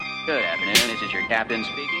Good afternoon, this is your captain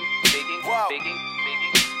speaking.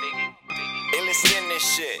 NliteN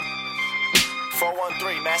this shit.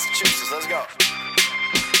 413 Massachusetts, let's go.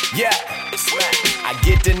 Yeah, it's Matt. I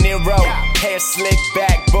get De Niro, hair slick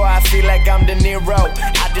back, boy, I feel like I'm De Niro.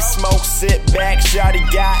 I just smoke, sit back, shawty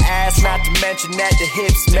got ass, not to mention that the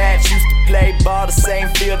hips match. Used to play ball the same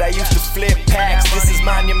field, I used to flip packs. This is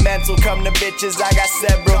monumental, come to bitches, I got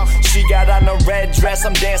several. She got on a red dress,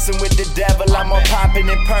 I'm dancing with the devil. I'm more poppin'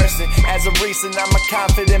 in person, as of recent I'm a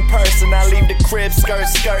confident person. I leave the crib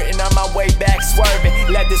skirting, on my way back swerving.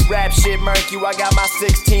 Let this rap shit murk you, I got my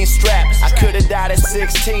 16 strapped. I could've died at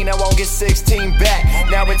 16, I won't get 16 back.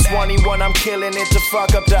 Now at 21 I'm killing it to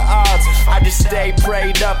fuck up the odds. I just stay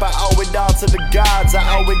prayed up, I owe it all to the gods.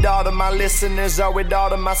 I owe it all to my listeners, owe it all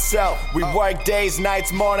to myself. We work days,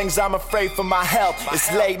 nights, mornings, I'm afraid for my health.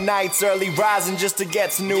 It's late nights, early rising just to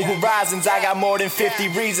get to new horizons. I got more than 50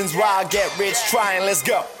 reasons why I get rich trying, let's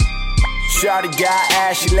go. Shawty got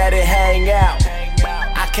ass, she let it hang out.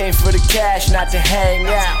 I came for the cash, not to hang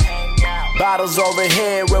out. Bottles over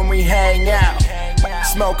here when we hang out.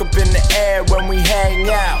 Smoke up in the air when we hang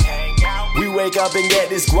out. We wake up and get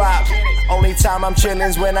this guap. Only time I'm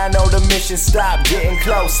chillin's when I know the mission stopped. Getting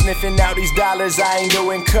close, sniffing out these dollars, I ain't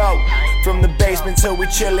doing coke. From the basement till we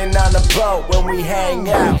chillin' on the boat when we hang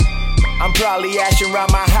out. I'm probably ashing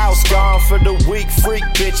around my house, gone for the week. Freak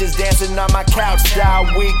bitches dancing on my couch, style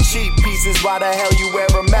weak. Cheap pieces, why the hell you wear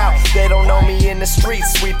them out? They don't know me in the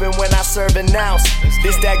streets, sweeping when I serve an ounce.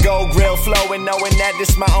 This that gold grill flowing, knowing that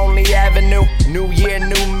this my only avenue. New year,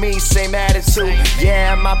 new me, same attitude.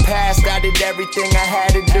 Yeah, in my past I did everything I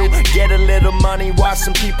had to do. Get a little money, watch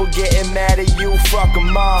some people getting mad at you. Fuck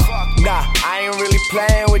them all. Nah, I ain't really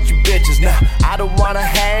playing with you bitches. Nah, I don't wanna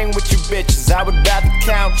hang with you bitches. I would rather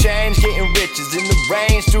count change, getting riches in the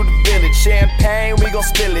range through the village. Champagne, we gon'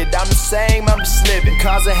 spill it. I'm the same, I'm just living.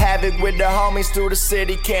 Causing havoc with the homies through the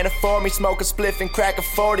city. Can't afford me, smoke a spliff and crack a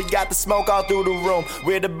 40. Got the smoke all through the room.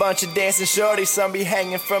 With a bunch of dancing shorties. Some be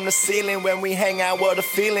hanging from the ceiling. When we hang out, what a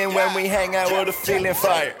feeling. When we hang out, what a feeling.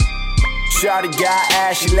 Fire. Shawty got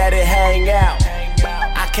ass, she let it hang out.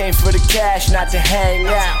 I came for the cash, not to hang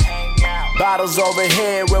out. Bottles over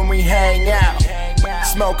here when we hang out.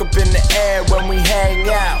 Smoke up in the air when we hang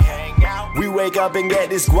out. We wake up and get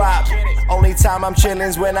this guap. Only time I'm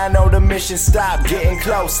chillin's when I know the mission stopped. Getting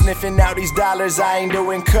close, sniffing out these dollars, I ain't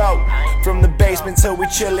doing coke. From the basement till we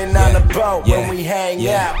chillin' on the boat when we hang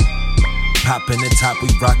out. Poppin' the top, we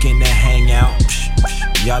rockin' the hangout.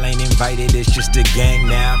 Y'all ain't invited, it's just a gang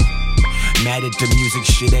now. Mad at the music,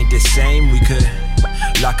 shit ain't the same. We could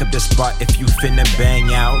lock up the spot if you finna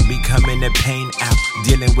bang out. Becoming the pain out,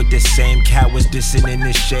 dealing with the same cowards dissing in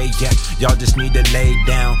the shade. Yeah, y'all just need to lay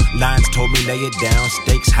down. Lines told me lay it down.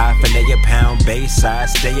 Stakes high, fillet a pound. Bayside,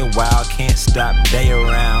 stay a while, can't stop, they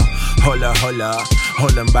around. Holla,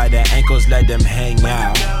 hold them by the ankles, let them hang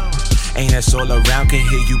out. Ain't us all around, can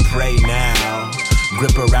hear you pray now.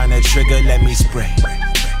 Grip around the trigger, let me spray.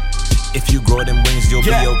 If you grow them wings, you'll be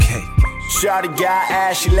okay. Shawty got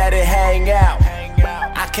ass, she let it hang out.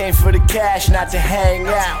 I came for the cash, not to hang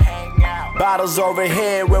out. Bottles over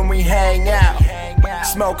here when we hang out.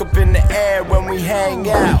 Smoke up in the air when we hang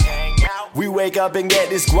out. We wake up and get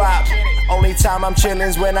this guap. Only time I'm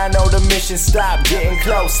chillin's when I know the mission stopped. Getting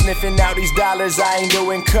close, sniffing out these dollars, I ain't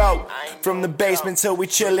doing coke. From the basement till we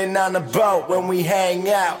chillin' on the boat when we hang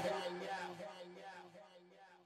out.